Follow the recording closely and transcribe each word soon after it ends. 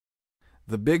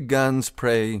The big guns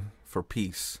pray for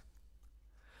peace.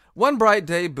 One bright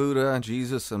day, Buddha,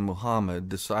 Jesus, and Muhammad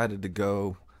decided to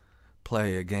go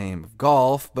play a game of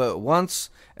golf, but once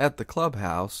at the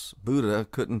clubhouse, Buddha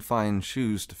couldn't find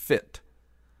shoes to fit,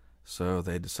 so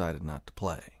they decided not to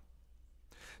play.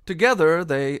 Together,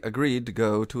 they agreed to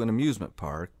go to an amusement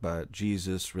park, but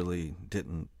Jesus really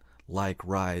didn't like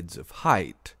rides of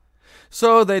height,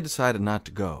 so they decided not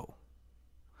to go.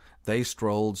 They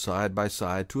strolled side by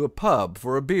side to a pub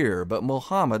for a beer, but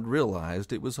Muhammad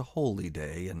realized it was a holy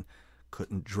day and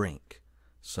couldn't drink,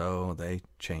 so they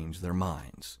changed their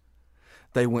minds.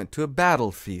 They went to a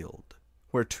battlefield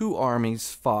where two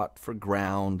armies fought for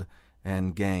ground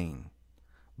and gain.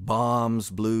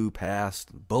 Bombs blew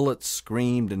past, bullets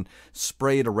screamed and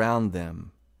sprayed around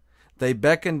them. They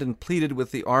beckoned and pleaded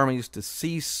with the armies to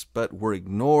cease, but were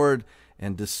ignored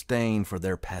and disdained for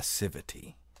their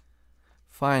passivity.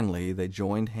 Finally, they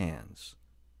joined hands,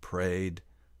 prayed,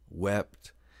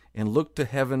 wept, and looked to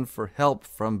heaven for help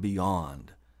from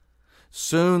beyond.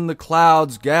 Soon the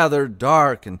clouds gathered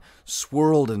dark and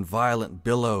swirled in violent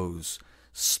billows,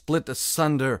 split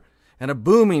asunder, and a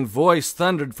booming voice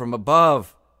thundered from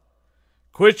above.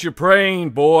 "Quit your praying,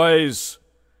 boys!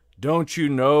 Don't you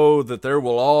know that there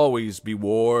will always be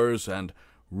wars and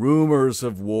rumors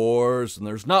of wars, and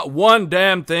there's not one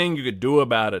damn thing you could do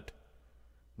about it?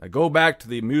 Now go back to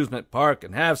the amusement park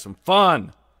and have some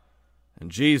fun. And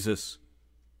Jesus,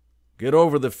 get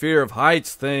over the fear of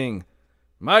heights thing.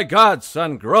 My God,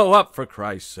 son, grow up for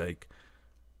Christ's sake."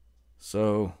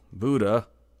 So Buddha,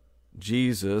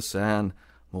 Jesus, and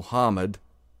Muhammad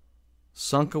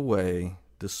sunk away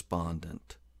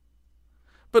despondent,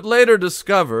 but later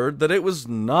discovered that it was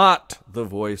not the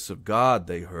voice of God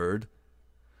they heard,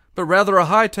 but rather a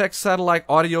high-tech satellite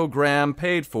audiogram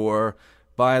paid for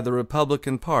by the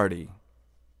Republican Party.